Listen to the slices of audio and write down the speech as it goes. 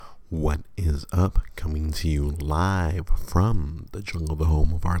What is up? Coming to you live from the jungle, the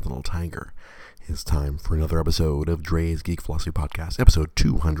home of our little tiger. It's time for another episode of Dre's Geek Philosophy Podcast, episode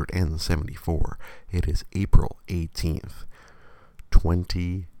 274. It is April 18th,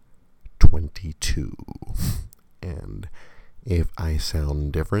 2022. And if I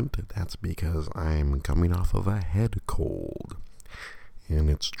sound different, that's because I'm coming off of a head cold. And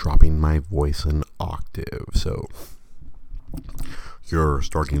it's dropping my voice an octave, so your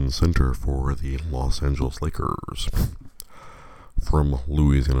starting center for the Los Angeles Lakers. From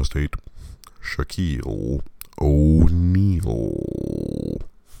Louisiana State, Shaquille O'Neal.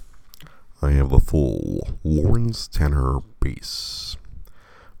 I have the full Lawrence tenor bass.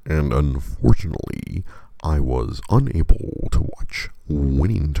 And unfortunately, I was unable to watch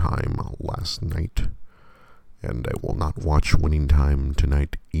Winning Time last night. And I will not watch Winning Time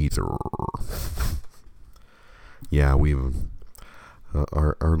tonight either. Yeah, we've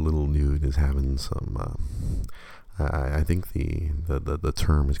our little dude is having some. I think the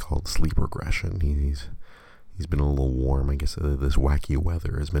term is called sleep regression. He's been a little warm. I guess this wacky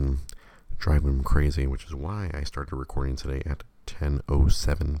weather has been driving him crazy, which is why I started recording today at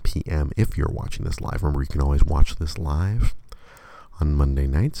 10:07 p.m. If you're watching this live, remember you can always watch this live on Monday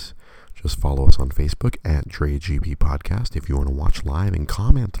nights. Just follow us on Facebook at DreGB Podcast if you want to watch live and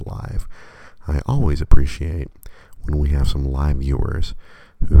comment live. I always appreciate when we have some live viewers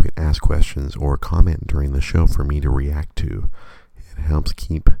who can ask questions or comment during the show for me to react to. It helps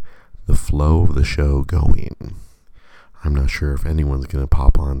keep the flow of the show going. I'm not sure if anyone's going to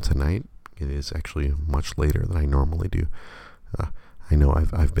pop on tonight. It is actually much later than I normally do. I know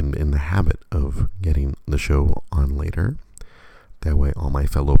I've been in the habit of getting the show on later. That way all my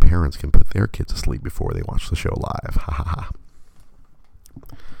fellow parents can put their kids to sleep before they watch the show live. Ha ha ha.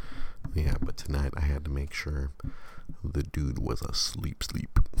 Yeah, but tonight I had to make sure the dude was asleep.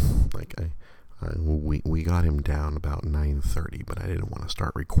 Like we got him down about 9:30, but I didn't want to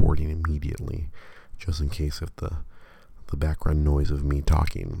start recording immediately, just in case if the background noise of me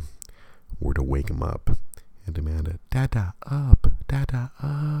talking were to wake him up and demand a dada up.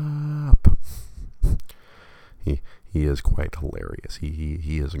 He is quite hilarious.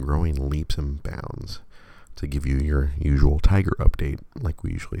 He is growing leaps and bounds to give you your usual tiger update like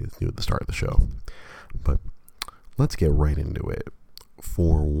we usually do at the start of the show. But let's get right into it.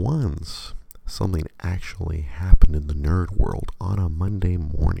 For once, something actually happened in the nerd world on a Monday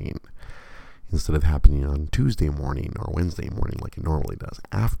morning, instead of happening on Tuesday morning or Wednesday morning like it normally does,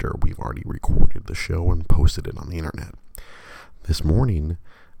 after we've already recorded the show and posted it on the internet. This morning,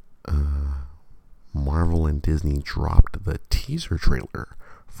 Marvel and Disney dropped the teaser trailer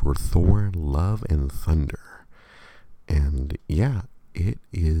for Thor: Love and Thunder. And yeah, it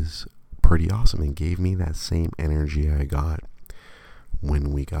is pretty awesome. It gave me that same energy I got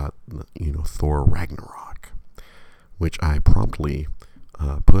when we got, Thor Ragnarok, which I promptly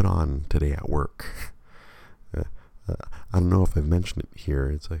put on today at work. I don't know if I've mentioned it here.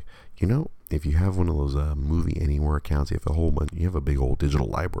 It's like, if you have one of those Movie Anywhere accounts, you have a big old digital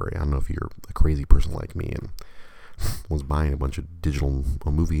library. I don't know if you're a crazy person like me and was buying a bunch of digital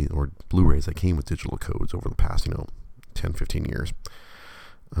movie or Blu-rays that came with digital codes over the past, 10, 15 years.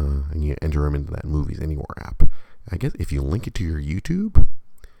 And you enter them into that Movies Anywhere app. I guess if you link it to your YouTube,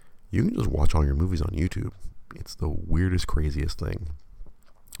 you can just watch all your movies on YouTube. It's the weirdest, craziest thing.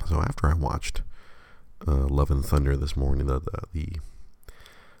 So after I watched Love and Thunder this morning, the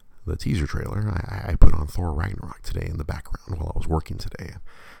teaser trailer, I put on Thor Ragnarok today in the background while I was working today.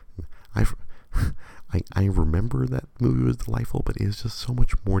 I remember that movie was delightful, but it is just so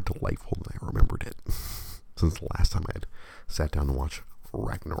much more delightful than I remembered it. Since the last time I had sat down to watch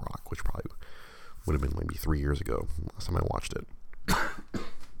Ragnarok, which probably would have been maybe 3 years ago, last time I watched it.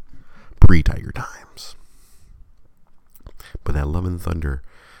 Pre-Tiger times. But that Love and Thunder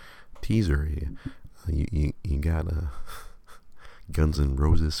teaser, you got Guns N'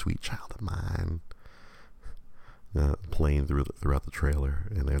 Roses' Sweet Child of Mine playing throughout the trailer,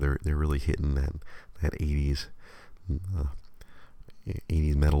 and they're really hitting that 80s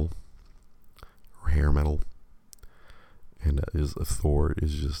metal or hair metal. And Thor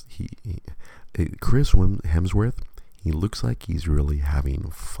is just Chris Hemsworth. He looks like he's really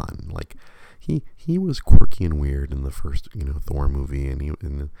having fun. Like he was quirky and weird in the first Thor movie, and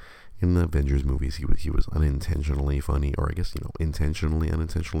in the Avengers movies he was unintentionally funny, or I guess intentionally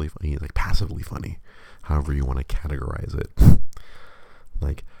unintentionally funny. He's like passively funny, however you want to categorize it.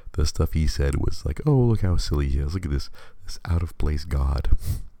 Like the stuff he said was like, oh, look how silly he is, look at this out of place god.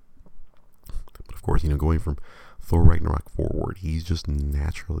 But of course, going from Thor Ragnarok forward, he's just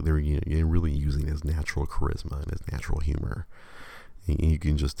naturally, they're really using his natural charisma and his natural humor You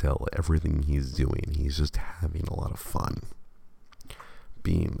can just tell everything he's doing. He's just having a lot of fun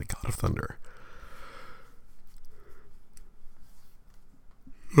being the God of Thunder.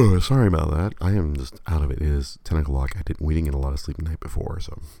 Oh, sorry about that. I am just out of it. It is 10 o'clock. We didn't get a lot of sleep the night before,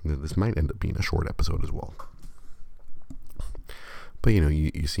 so this might end up being a short episode as well. But,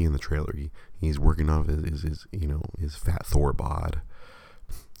 you see in the trailer, he's working off his fat Thor bod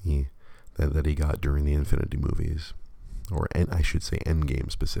that he got during the Infinity movies. I should say Endgame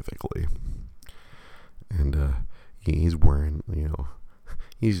specifically. And he's wearing,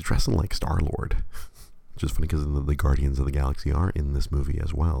 he's dressing like Star-Lord. Which is funny because the Guardians of the Galaxy are in this movie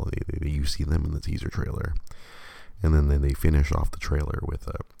as well. You see them in the teaser trailer. And then they finish off the trailer with,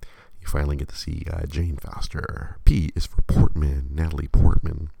 you finally get to see Jane Foster. P is for Portman, Natalie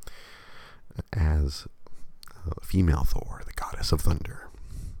Portman, as female Thor, the goddess of thunder.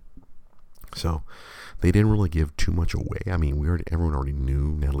 So they didn't really give too much away. I mean, everyone already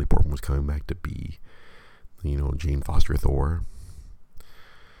knew Natalie Portman was coming back to be, Jane Foster Thor.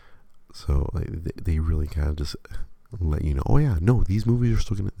 So they really kind of just let you know, oh yeah, no, these movies are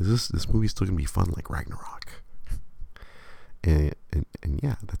still gonna. This movie's still gonna be fun like Ragnarok. And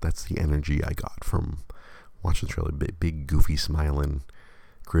yeah, that's the energy I got from watching the trailer. Big goofy smiling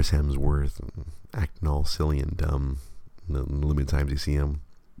Chris Hemsworth and acting all silly and dumb. The limited times you see him.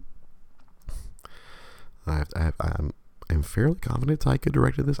 I'm fairly confident Taika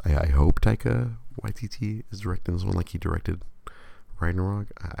directed this. I hope Taika Waititi is directing this one like he directed Ragnarok.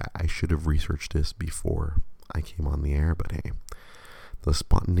 I should have researched this before I came on the air, but hey, the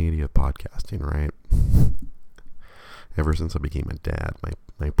spontaneity of podcasting, right? Ever since I became a dad,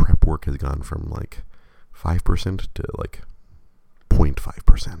 my prep work has gone from like 5% to like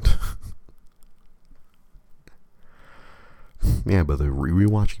 0.5%. Yeah, but the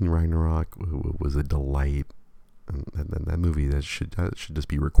rewatching Ragnarok was a delight. And that movie that should just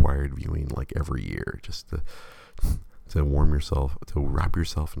be required viewing like every year, just to warm yourself, to wrap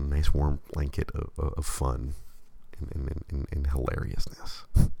yourself in a nice warm blanket of fun and hilariousness.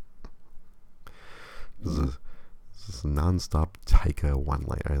 This is non-stop Taika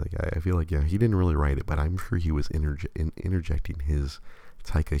one-liner. I feel like, he didn't really write it, but I'm sure he was interjecting his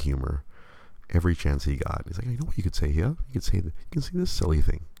Taika humor every chance he got. He's like, you know what you could say here? You can say this silly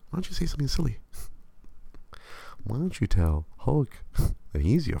thing. Why don't you say something silly? Why don't you tell Hulk that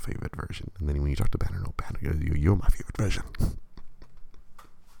he's your favorite version? And then when you talk to Banner, no, Banner, you're my favorite version.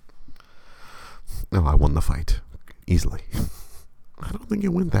 No, I won the fight. Easily. I don't think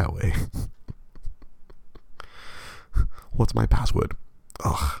it went that way. What's my password?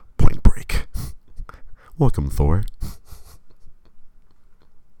 Ugh, Point Break. Welcome, Thor.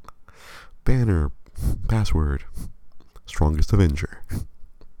 Banner, password, strongest Avenger.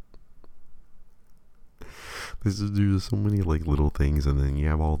 There's so many like little things, and then you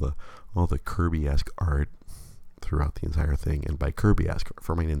have all the Kirby-esque art throughout the entire thing. And by Kirby-esque,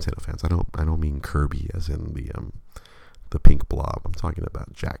 for my Nintendo fans, I don't mean Kirby as in the pink blob. I'm talking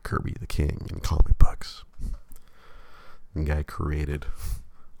about Jack Kirby, the king, in comic books. The guy created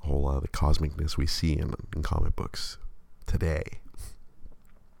a whole lot of the cosmicness we see in comic books today.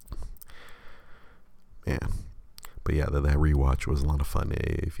 Man. But yeah, that rewatch was a lot of fun.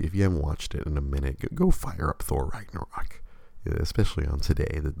 If you haven't watched it in a minute, go fire up Thor Ragnarok. Especially on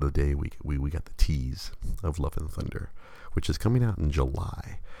today, the day we got the tease of Love and Thunder, which is coming out in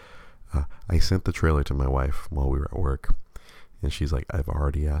July. I sent the trailer to my wife while we were at work, and she's like, I've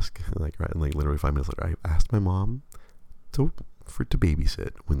already asked, like literally 5 minutes later, I asked my mom to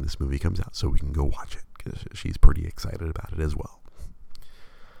babysit when this movie comes out so we can go watch it, because she's pretty excited about it as well.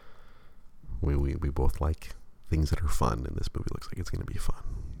 We both like things that are fun, and this movie looks like it's going to be fun.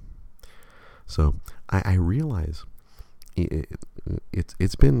 So I realize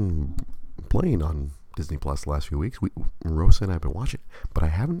it's been playing on Disney Plus the last few weeks. Rosa and I have been watching it, but I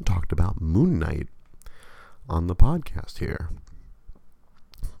haven't talked about Moon Knight on the podcast here.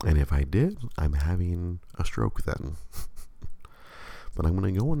 And if I did, I'm having a stroke then. But I'm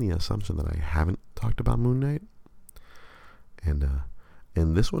going to go on the assumption that I haven't talked about Moon Knight. And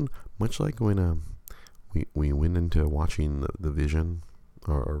this one, much like when we went into watching the Vision,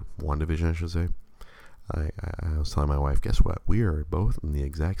 or WandaVision, I should say, I was telling my wife, guess what? We are both in the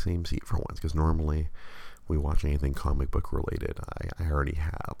exact same seat for once, because normally we watch anything comic book related. I already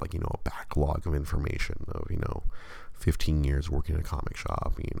have, a backlog of information of, 15 years working in a comic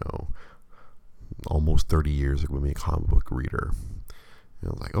shop, almost 30 years of being a comic book reader. I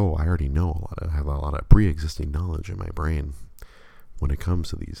was like, I already know I have a lot of pre-existing knowledge in my brain when it comes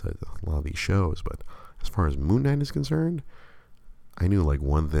to a lot of these shows. But as far as Moon Knight is concerned, I knew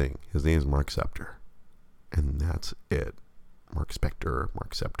one thing. His name is Mark Septor. And that's it. Mark Spector,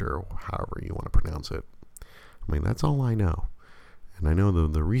 however you want to pronounce it. I mean, that's all I know. And I know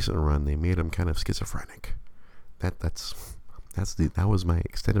the recent run, they made him kind of schizophrenic. That was my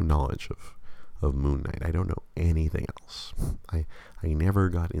extent of knowledge of Moon Knight. I don't know anything else. I never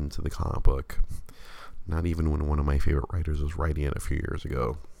got into the comic book, not even when one of my favorite writers was writing it a few years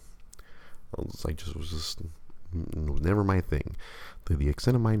ago. It was never my thing. The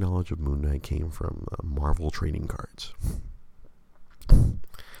extent of my knowledge of Moon Knight came from Marvel trading cards.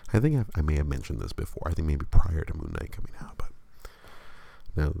 I think I may have mentioned this before. I think maybe prior to Moon Knight coming out, but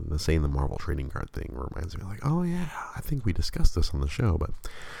now saying the Marvel trading card thing reminds me like, oh yeah, I think we discussed this on the show, but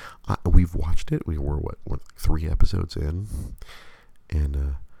we've watched it. We were 3 episodes in,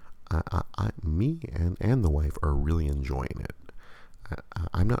 and me and the wife are really enjoying it.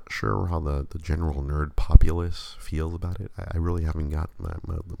 I'm not sure how the general nerd populace feels about it. I really haven't got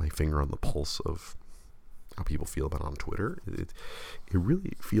my finger on the pulse of how people feel about it on Twitter. It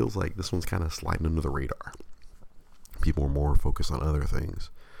really feels like this one's kind of sliding under the radar. People are more focused on other things,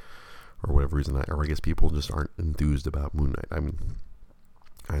 or whatever reason, I guess people just aren't enthused about Moon Knight. I mean,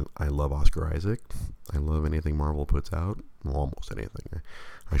 I love Oscar Isaac. I love anything Marvel puts out. Well, almost anything.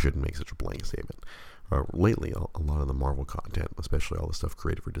 I shouldn't make such a blanket statement. Lately, a lot of the Marvel content, especially all the stuff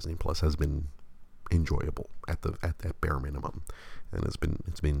created for Disney Plus, has been enjoyable at that bare minimum, and it's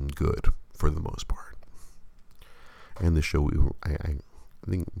been good for the most part. And the show, I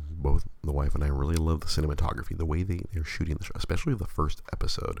think both the wife and I really love the cinematography, the way they're shooting the show, especially the first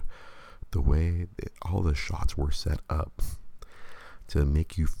episode, the way all the shots were set up to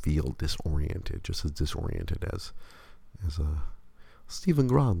make you feel disoriented, just as disoriented as Stephen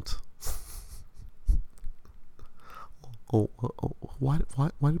Grant. Why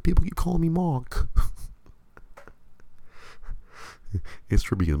do people keep calling me Mark? It's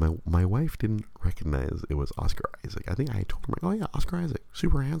true because my wife didn't recognize it was Oscar Isaac. I think I told her, oh yeah, Oscar Isaac,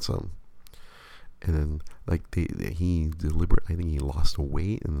 super handsome. And then he deliberately, I think he lost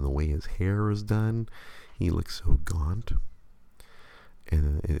weight, and the way his hair is done, he looks so gaunt.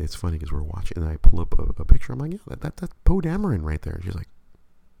 And it's funny because we're watching, and I pull up a picture. I'm like, yeah, that's Poe Dameron right there. And she's like,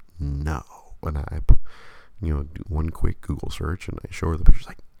 no. And I do one quick Google search, and I show her the picture. She's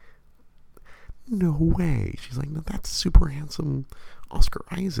like, no way. She's like, no, that's super handsome Oscar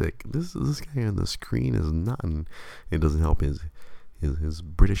Isaac. This guy on the screen is nothing. It doesn't help his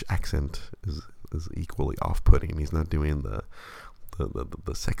British accent is equally off-putting. He's not doing the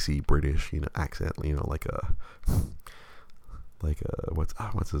sexy British accent, like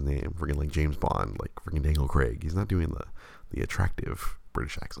what's his name? Freaking like James Bond, like freaking Daniel Craig. He's not doing the attractive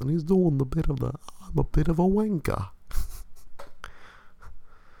British accent. He's doing I'm a bit of a wanker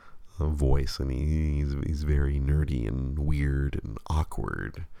voice, and he's very nerdy and weird and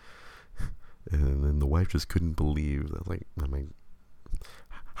awkward. And then the wife just couldn't believe that. I'm like,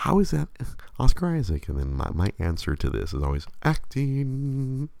 how is that Oscar Isaac? And then my answer to this is always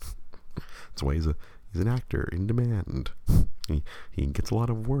acting. That's why he's an actor in demand. He gets a lot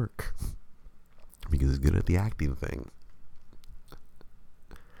of work because he's good at the acting thing.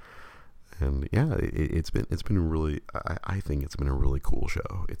 And yeah, it's been really, I think it's been a really cool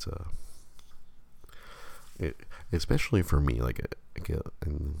show. Especially for me,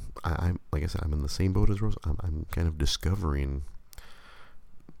 and I'm like I said, I'm in the same boat as Rose. I'm kind of discovering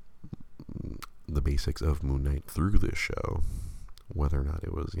the basics of Moon Knight through this show. Whether or not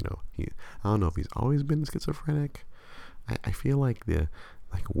it was, I don't know if he's always been schizophrenic. I feel like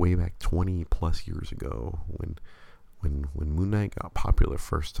way back 20 plus years ago when Moon Knight got popular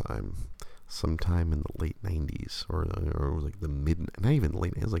first time, sometime in the late 90s or it was like the mid, not even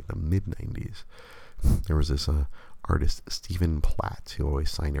late, it was like the mid 90s. There was this artist Stephen Platt who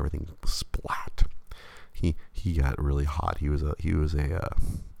always signed everything Splat. He got really hot. He was a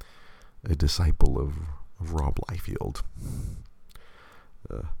disciple of Rob Liefeld.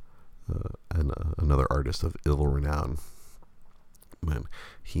 And another artist of ill renown. Man,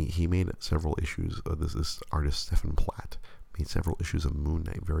 he made several issues. This artist Stephen Platt made several issues of Moon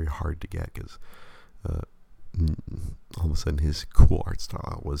Knight very hard to get because all of a sudden his cool art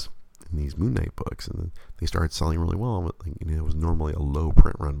style was in these Moon Knight books, and then they started selling really well. It was normally a low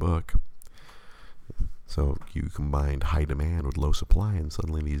print run book, so you combined high demand with low supply, and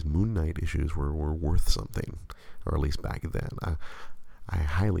suddenly these Moon Knight issues were worth something, or at least back then. I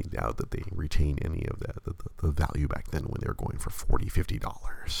highly doubt that they retained any of that, the value back then when they were going for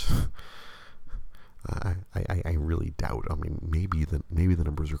 $40-$50. I really doubt. I mean, maybe the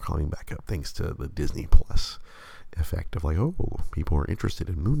numbers are coming back up thanks to the Disney Plus effect of people are interested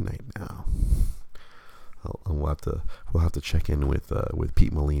in Moon Knight now. We'll have to check in with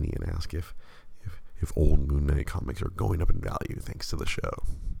Pete Molini and ask if if old Moon Knight comics are going up in value thanks to the show.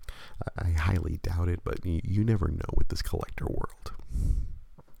 I highly doubt it, but you never know with this collector world.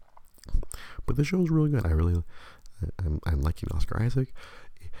 But the show's really good. I'm liking Oscar Isaac.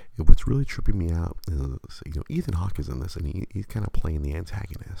 What's really tripping me out is, Ethan Hawke is in this, and he's kind of playing the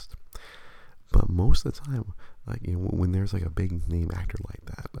antagonist. But most of the time, when there's like a big name actor like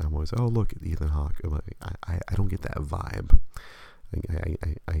that, I'm always, oh look, Ethan Hawke. I don't get that vibe.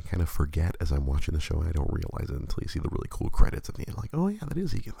 I kind of forget as I'm watching the show, and I don't realize it until you see the really cool credits at the end. Like, oh yeah, that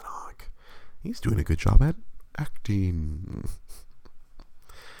is Ethan Hawke. He's doing a good job at acting.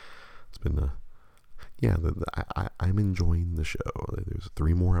 It's been I'm enjoying the show. There's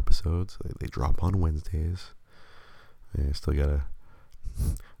 3 more episodes. They drop on Wednesdays. I still gotta.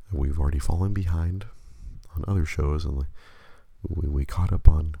 We've already fallen behind on other shows, and we caught up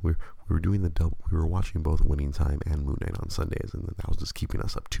on. We were doing the double. We were watching both Winning Time and Moon Knight on Sundays, and that was just keeping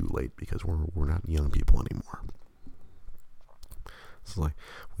us up too late because we're not young people anymore. So we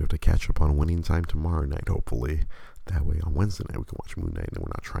have to catch up on Winning Time tomorrow night, hopefully. That way, on Wednesday night we can watch Moon Knight, and we're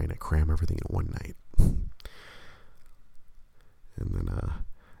not trying to cram everything in one night. And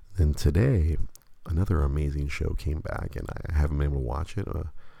then today, another amazing show came back, and I haven't been able to watch it.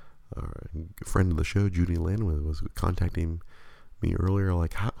 A friend of the show, Judy Lynn, was contacting me earlier,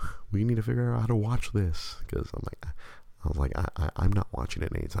 like, we need to figure out how to watch this, because I'm not watching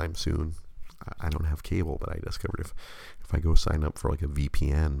it anytime soon. I don't have cable, but I discovered if I go sign up for like a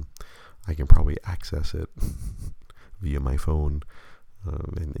VPN, I can probably access it via my phone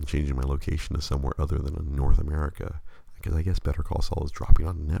and changing my location to somewhere other than North America, because I guess Better Call Saul is dropping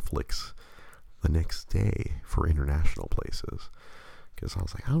on Netflix the next day for international places. Because I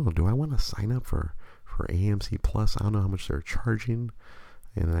was like, I don't know, do I want to sign up for AMC Plus? I don't know how much they're charging,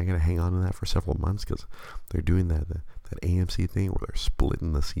 and then I gotta hang on to that for several months because they're doing that AMC thing where they're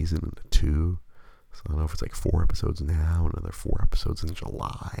splitting the season into 2. So I don't know if it's like 4 episodes now, another 4 episodes in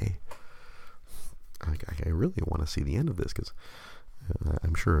July. I really want to see the end of this, because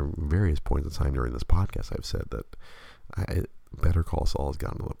I'm sure at various points in time during this podcast I've said that Better Call Saul has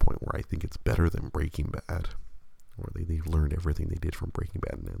gotten to the point where I think it's better than Breaking Bad, where they've learned everything they did from Breaking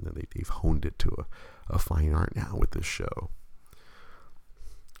Bad, and then they've honed it to a fine art now with this show.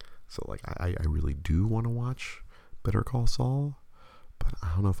 So I really do want to watch Better Call Saul, but I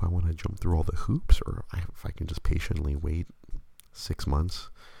don't know if I want to jump through all the hoops, or if I can just patiently wait 6 months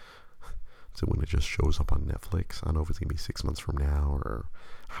to when it just shows up on Netflix. I don't know if it's going to be 6 months from now, or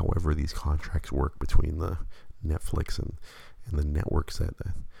however these contracts work between the Netflix and the networks that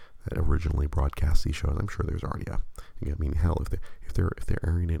originally broadcast these shows. I'm sure there's already hell, if they're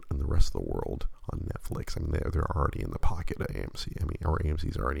airing it in the rest of the world on Netflix, I mean, they're already in the pocket of AMC. I mean, or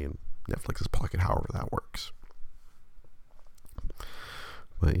AMC's already in Netflix's pocket, however that works.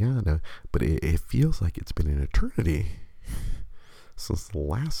 But yeah, but it feels like it's been an eternity since the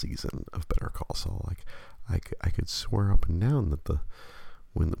last season of Better Call Saul. Like I could swear up and down that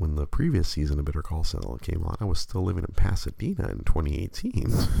when the previous season of Better Call Saul came on, I was still living in Pasadena in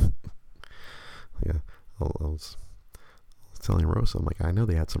 2018. Yeah, I was telling Rosa, I'm like, I know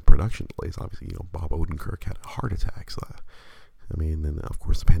they had some production delays. Obviously, Bob Odenkirk had a heart attack. So, and of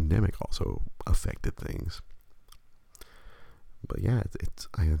course the pandemic also affected things. But yeah,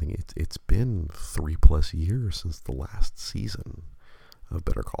 I think it's been 3+ years since the last season of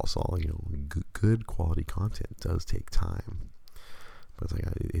Better Call Saul. Good quality content does take time, but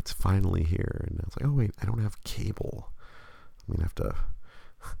it's finally here. And I was like, oh wait, I don't have cable. I'm gonna have to.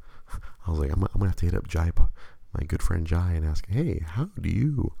 I was like, I'm gonna have to hit up Jai, my good friend Jai, and ask, hey, how do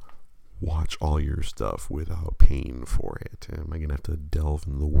you watch all your stuff without paying for it? Am I gonna have to delve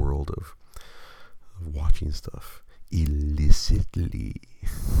in the world of watching stuff illicitly?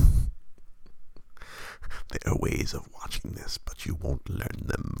 There are ways of watching this, but you won't learn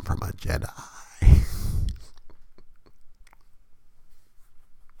them from a Jedi.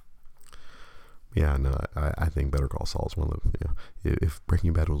 Yeah, no, I think Better Call Saul is one of the, if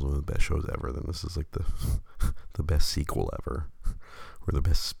Breaking Bad was one of the best shows ever, then this is like the best sequel ever, or the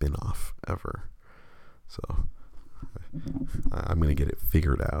best spin-off ever. So I'm gonna get it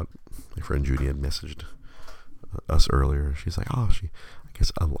figured out. My friend Judy had messaged us earlier. She's like, I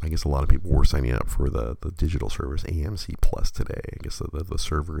guess a lot of people were signing up for the digital service AMC Plus today. I guess the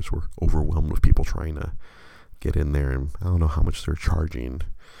servers were overwhelmed with people trying to get in there, and I don't know how much they're charging.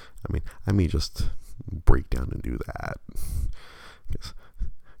 I may just break down and do that, because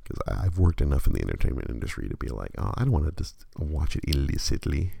I've worked enough in the entertainment industry to be like, oh, I don't want to just watch it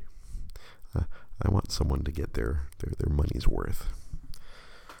illicitly. I want someone to get their money's worth.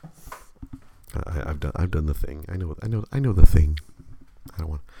 I've done the thing. I know the thing. I don't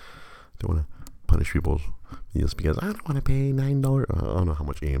want to punish people just because I don't want to pay $9. I don't know how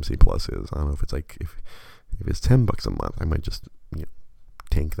much AMC Plus is. I don't know if it's like if it's $10 a month, I might just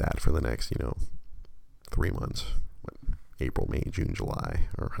tank that for the next 3 months, April, May, June, July,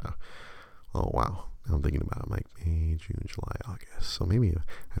 or oh wow. Now I'm thinking about it. I'm like May, June, July, August. So maybe I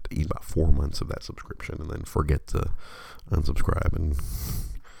have to eat about 4 months of that subscription and then forget to unsubscribe. And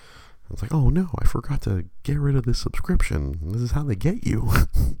I was like, oh no, I forgot to get rid of this subscription. This is how they get you.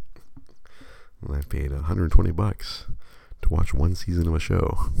 And I paid $120 to watch one season of a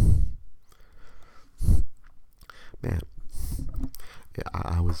show. Man, yeah,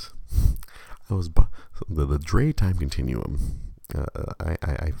 I was the Dre time continuum.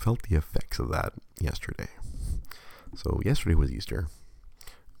 I felt the effects of that yesterday. So yesterday was Easter.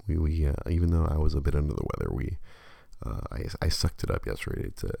 We even though I was a bit under the weather, I sucked it up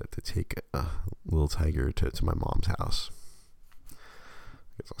yesterday to take little Tiger to my mom's house.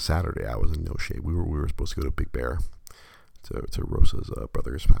 Because on Saturday I was in no shape. We were supposed to go to Big Bear to Rosa's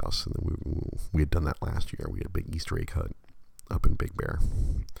brother's house, and then we had done that last year. We had a big Easter egg hunt up in Big Bear.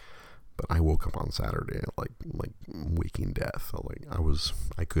 But I woke up on Saturday like waking death.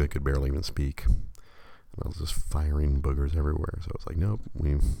 I could barely even speak. And I was just firing boogers everywhere. So it's like, nope.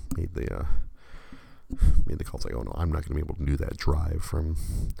 We made the call. It's like, oh no, I'm not going to be able to do that drive from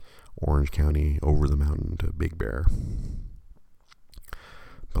Orange County over the mountain to Big Bear.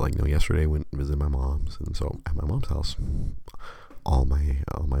 But yesterday I went and visited my mom's, and so at my mom's house, all my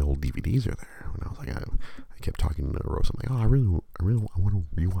old DVDs are there. And I was like, I kept talking to Rose. I'm like, oh, I want to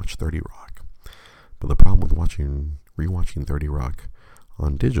rewatch 30 Rock. But the problem with rewatching 30 Rock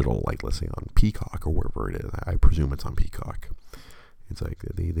on digital, like let's say on Peacock or wherever it is, I presume it's on Peacock. It's like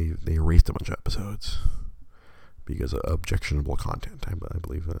they erased a bunch of episodes because of objectionable content. I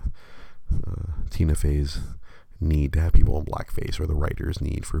believe Tina Fey's need to have people in blackface, or the writer's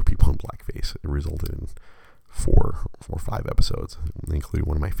need for people in blackface, it resulted in 4 or 5 episodes, including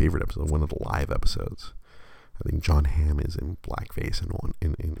one of my favorite episodes, one of the live episodes. I think John Hamm is in blackface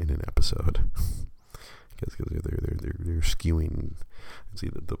in an episode because they're skewing.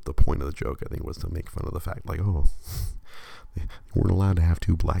 See, the point of the joke, I think, was to make fun of the fact, they weren't allowed to have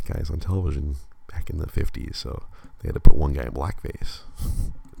 2 black guys on television back in the 50s, so they had to put one guy in blackface.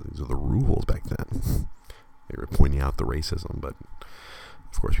 These are the rules back then. They were pointing out the racism, but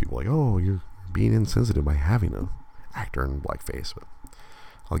of course people were like, oh, you're being insensitive by having an actor in blackface. But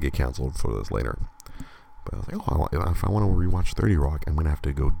I'll get canceled for this later. But I was like, oh, if I want to rewatch 30 Rock, I'm going to have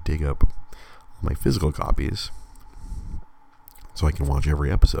to go dig up all my physical copies so I can watch every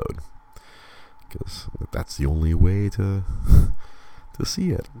episode, because that's the only way to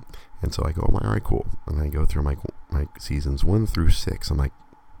see it. And so I go, all right, cool. And I go through my seasons 1 through 6. I'm like,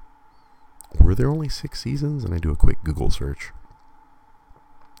 were there only 6 seasons? And I do a quick Google search.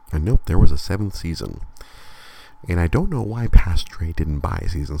 And nope, there was a 7th season. And I don't know why Past Dre didn't buy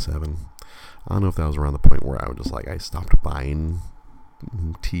season 7. I don't know if that was around the point where I was just I stopped buying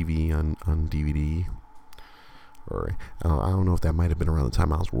TV on DVD. Or I don't know if that might have been around the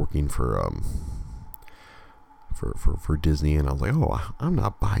time I was working for Disney, and I was like, oh, I'm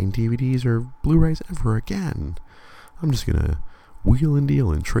not buying DVDs or Blu-rays ever again. I'm just going to wheel and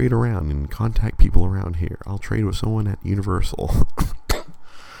deal and trade around and contact people around here. I'll trade with someone at Universal.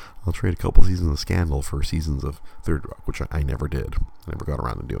 I'll trade a couple seasons of Scandal for seasons of 30 Rock, which I never did. I never got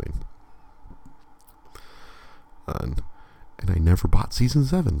around to doing. And I never bought season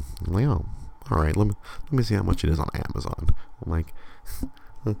 7. I'm like, oh, alright, let me see how much it is on Amazon. I'm like,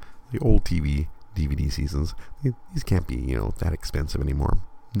 the old TV DVD seasons, these can't be, that expensive anymore.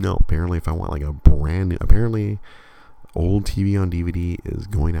 No, apparently if I want a brand new, apparently old TV on DVD is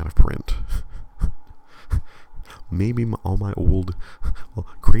going out of print. Maybe all my old,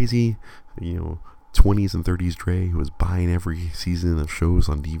 crazy, 20s and 30s Dre, who was buying every season of shows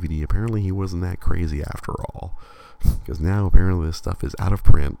on DVD, apparently he wasn't that crazy after all. Because now apparently this stuff is out of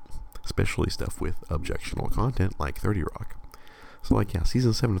print, especially stuff with objectionable content like 30 Rock. So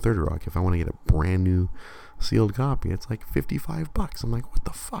season 7 of 30 Rock, if I want to get a brand new sealed copy, it's $55. I'm like, what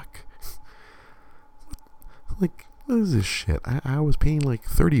the fuck? What is this shit? I was paying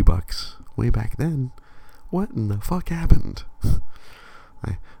 $30 way back then. What in the fuck happened?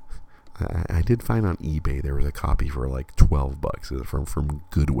 I did find on eBay there was a copy for $12 from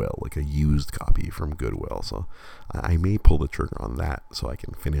Goodwill, a used copy from Goodwill. So I may pull the trigger on that so I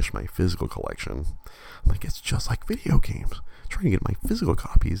can finish my physical collection. It's just like video games. I'm trying to get my physical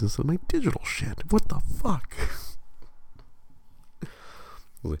copies instead of my digital shit. What the fuck?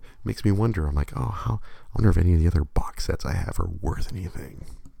 It makes me wonder. I'm like, I wonder if any of the other box sets I have are worth anything.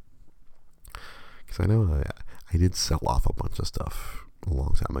 Because I know I did sell off a bunch of stuff a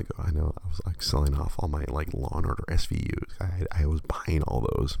long time ago. I know I was like selling off all my like Law and Order SVUs. I was buying all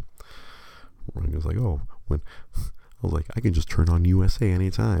those. I was like, oh, when I was like, I can just turn on USA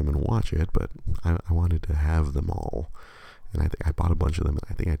anytime and watch it, but I wanted to have them all. And I think I bought a bunch of them, and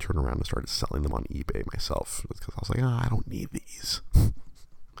I think I turned around and started selling them on eBay myself because I was like, I don't need these.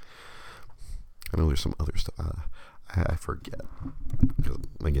 I know there's some other stuff. I forget. Because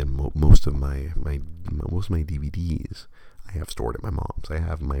again, most of my DVDs I have stored at my mom's. I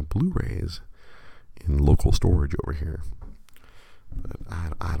have my Blu-rays in local storage over here. But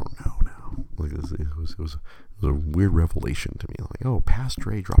I don't know now. Like it was a weird revelation to me. Like, oh, Past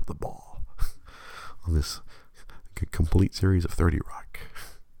Dre dropped the ball on this complete series of 30 Rock.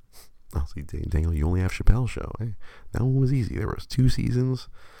 I'll see, Daniel, you only have Chappelle Show. Hey, that one was easy. There was 2 seasons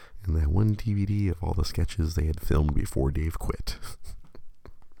and that one DVD of all the sketches they had filmed before Dave quit.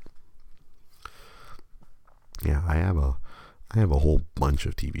 Yeah, I have a whole bunch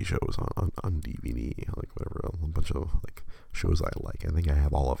of TV shows on DVD, like whatever, a bunch of like shows I like. I think I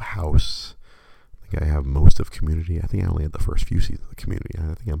have all of House. I think I have most of Community. I think I only had the first few seasons of Community.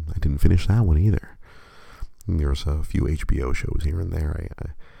 I think I didn't finish that one either. And there's a few HBO shows here and there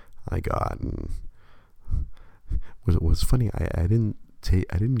I got, and was funny. I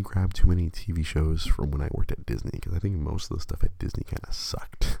didn't grab too many TV shows from when I worked at Disney because I think most of the stuff at Disney kind of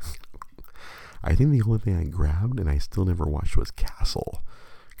sucked. I think the only thing I grabbed and I still never watched was Castle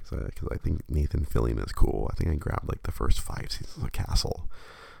because I think Nathan Fillion is cool. I think I grabbed like the first 5 seasons of Castle,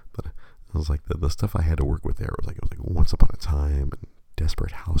 but it was like the stuff I had to work with there was like Once Upon a Time and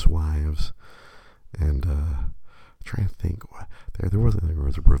Desperate Housewives, and trying to think what there was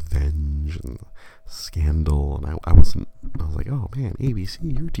Revenge and Scandal, and I was like, oh man, ABC,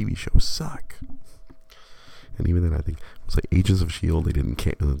 your TV shows suck. And even then, I think it was like Agents of S.H.I.E.L.D. They didn't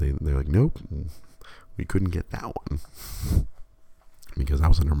care. They're like, nope, we couldn't get that one because that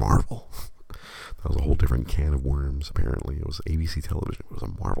was under Marvel. That was a whole different can of worms. Apparently, it was ABC Television. It was a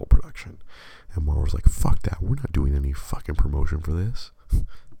Marvel production, and Marvel was like, fuck that. We're not doing any fucking promotion for this.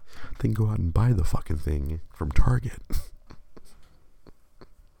 Then go out and buy the fucking thing from Target.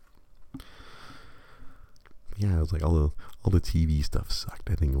 Yeah, it was like all the TV stuff sucked.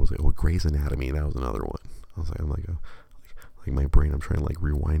 I think it was like Grey's Anatomy. That was another one. I was like, like my brain. I'm trying to like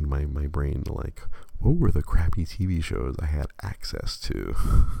rewind my brain to like, what were the crappy TV shows I had access to?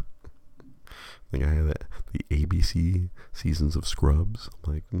 I think I had the ABC seasons of Scrubs.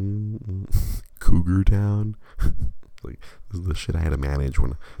 I'm like, Cougar Town. Like, this is the shit I had to manage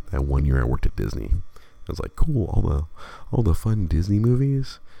when that one year I worked at Disney. I was like, cool, all the fun Disney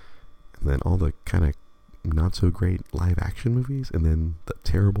movies, and then all the kind of not so great live action movies, and then the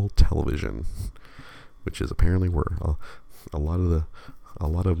terrible television, which is apparently where a lot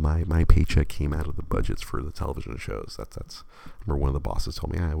of my paycheck came out of the budgets for the television shows. That's I remember one of the bosses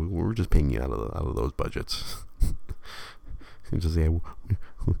told me, we're just paying you out of those budgets. And just say,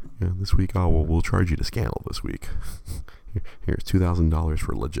 this week, we'll charge you to Scandal this week. Here's $2,000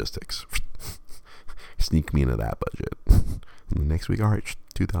 for logistics. Sneak me into that budget. And the next week, all right,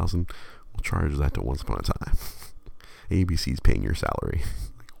 $2,000. We'll charge that to Once Upon a Time. ABC's paying your salary.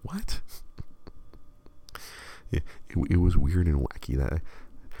 Like, what? It was weird and wacky that.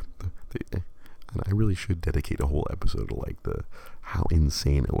 And I really should dedicate a whole episode to like how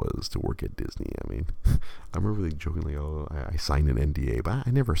insane it was to work at Disney. I mean, I remember like jokingly, I signed an NDA, but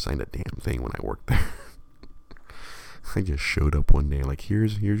I never signed a damn thing when I worked there. I just showed up one day like,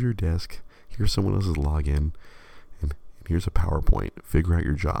 here's your desk, here's someone else's login, and here's a PowerPoint. Figure out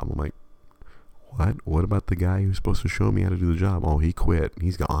your job. I'm like, what? What about the guy who's supposed to show me how to do the job? Oh, he quit.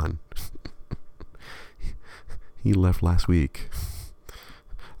 He's gone. He left last week.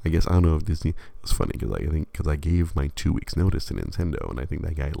 I guess, I don't know if Disney, it was funny because I gave my 2 weeks notice to Nintendo, and I think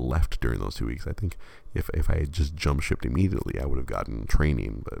that guy left during those 2 weeks. I think if I had just jump shipped immediately, I would have gotten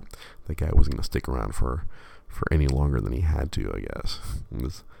training, but that guy wasn't going to stick around for any longer than he had to, I guess.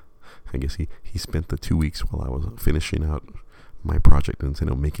 I guess he spent the 2 weeks while I was finishing out my project at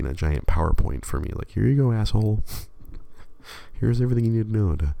Nintendo making a giant PowerPoint for me, like, here you go, asshole. Here's everything you need to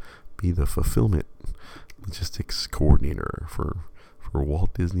know to be the fulfillment logistics coordinator for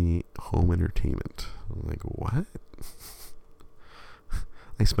Walt Disney Home Entertainment. I'm like, what?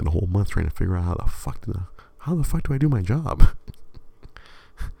 I spent a whole month trying to figure out how the fuck do I do my job?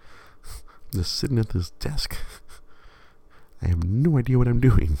 Just sitting at this desk. I have no idea what I'm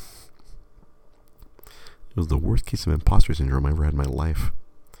doing. It was the worst case of imposter syndrome I ever had in my life.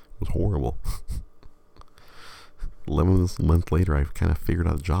 It was horrible. 11 months later, I kind of figured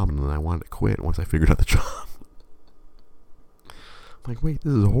out the job, and then I wanted to quit once I figured out the job. I'm like, wait,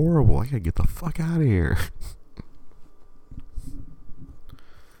 this is horrible. I gotta get the fuck out of here.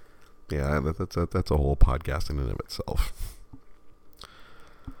 Yeah, that's a whole podcast in and of itself.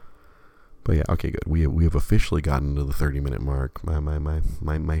 But yeah, okay, good. We have officially gotten to the 30-minute mark.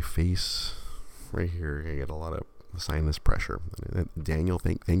 My face right here, I get a lot of sinus pressure. Daniel,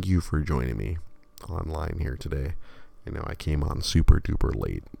 thank you for joining me online here today. I know I came on super duper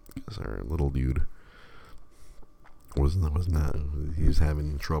late because our little dude was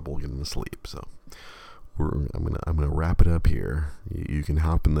having trouble getting to sleep. So I'm gonna wrap it up here. You can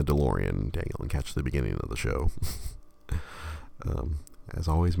hop in the DeLorean, Daniel, and catch the beginning of the show. As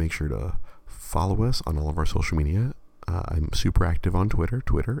always, make sure to follow us on all of our social media. I'm super active on Twitter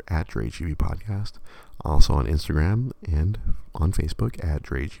at DreGB Podcast. Also on Instagram and on Facebook at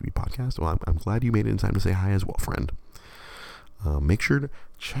DreGB Podcast. Well, I'm glad you made it in time to say hi as well, friend. Make sure to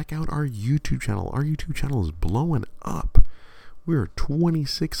check out our YouTube channel. Our YouTube channel is blowing up. We're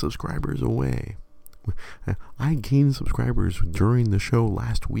 26 subscribers away. I gained subscribers during the show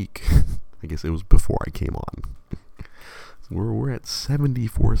last week. I guess it was before I came on. We're at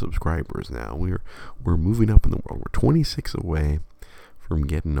 74 subscribers now. We're moving up in the world. We're 26 away from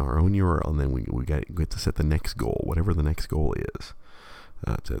getting our own URL, and then we get to set the next goal, whatever the next goal is,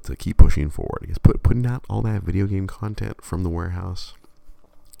 to keep pushing forward. I guess putting out all that video game content from the warehouse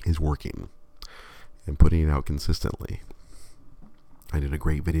is working, and putting it out consistently. I did a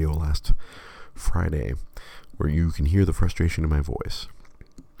great video last Friday where you can hear the frustration in my voice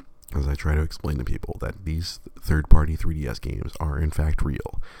as I try to explain to people that these third-party 3DS games are in fact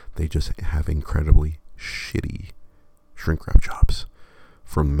real. They just have incredibly shitty shrink wrap jobs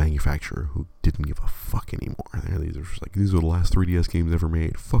from the manufacturer who didn't give a fuck anymore. These are just like, these are the last 3DS games ever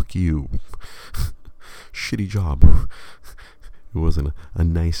made. Fuck you. Shitty job. It wasn't a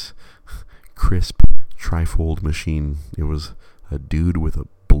nice, crisp, trifold machine. It was a dude with a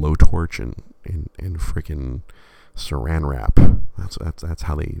blowtorch and frickin' saran wrap. That's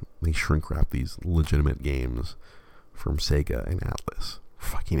how they shrink wrap these legitimate games from Sega and Atlas.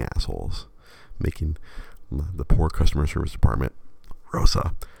 Fucking assholes, making the poor customer service department,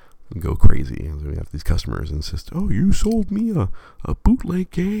 Rosa, go crazy. And so we have these customers insist, "Oh, you sold me a bootleg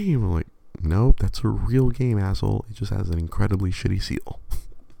game." I'm like, nope, that's a real game, asshole. It just has an incredibly shitty seal.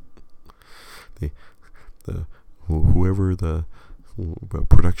 Whoever the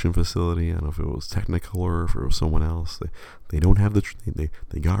production facility, I don't know if it was Technicolor or if it was someone else, they don't have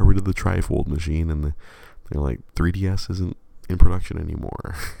they got rid of the trifold machine, and they're like, 3DS isn't in production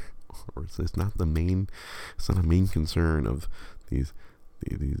anymore. Or it's not a main concern of these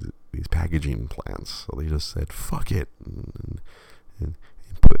packaging plants. So they just said fuck it and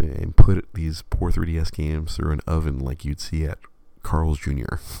put these poor 3DS games through an oven like you'd see at Carl's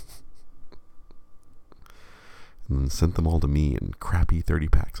Jr. and then sent them all to me in crappy 30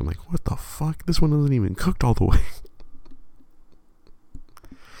 packs. I'm like, what the fuck? This one isn't even cooked all the way.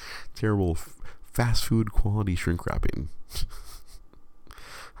 Terrible fast food quality shrink wrapping.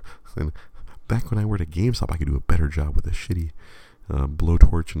 And back when I worked at GameStop, I could do a better job with a shitty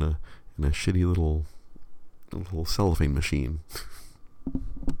blowtorch and a shitty little cellophane machine.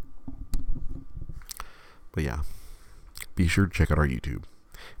 But yeah, be sure to check out our YouTube.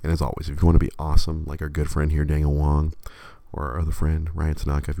 And as always, if you want to be awesome, like our good friend here, Daniel Wong, or our other friend, Ryan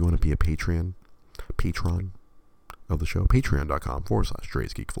Tanaka, if you want to be a patron of the show,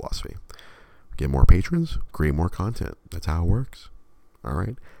 patreon.com/Dre's Geek Philosophy. Get more patrons, create more content. That's how it works. All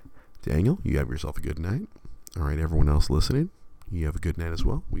right. Daniel, you have yourself a good night. All right, everyone else listening, you have a good night as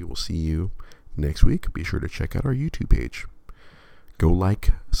well. We will see you next week. Be sure to check out our YouTube page. Go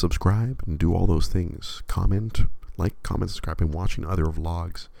like, subscribe, and do all those things. Comment, subscribe, and watching other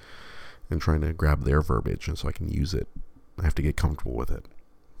vlogs and trying to grab their verbiage and so I can use it. I have to get comfortable with it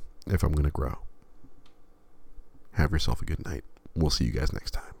if I'm going to grow. Have yourself a good night. We'll see you guys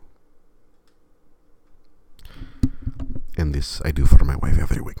next time. And this I do for my wife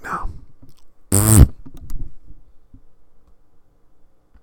every week now.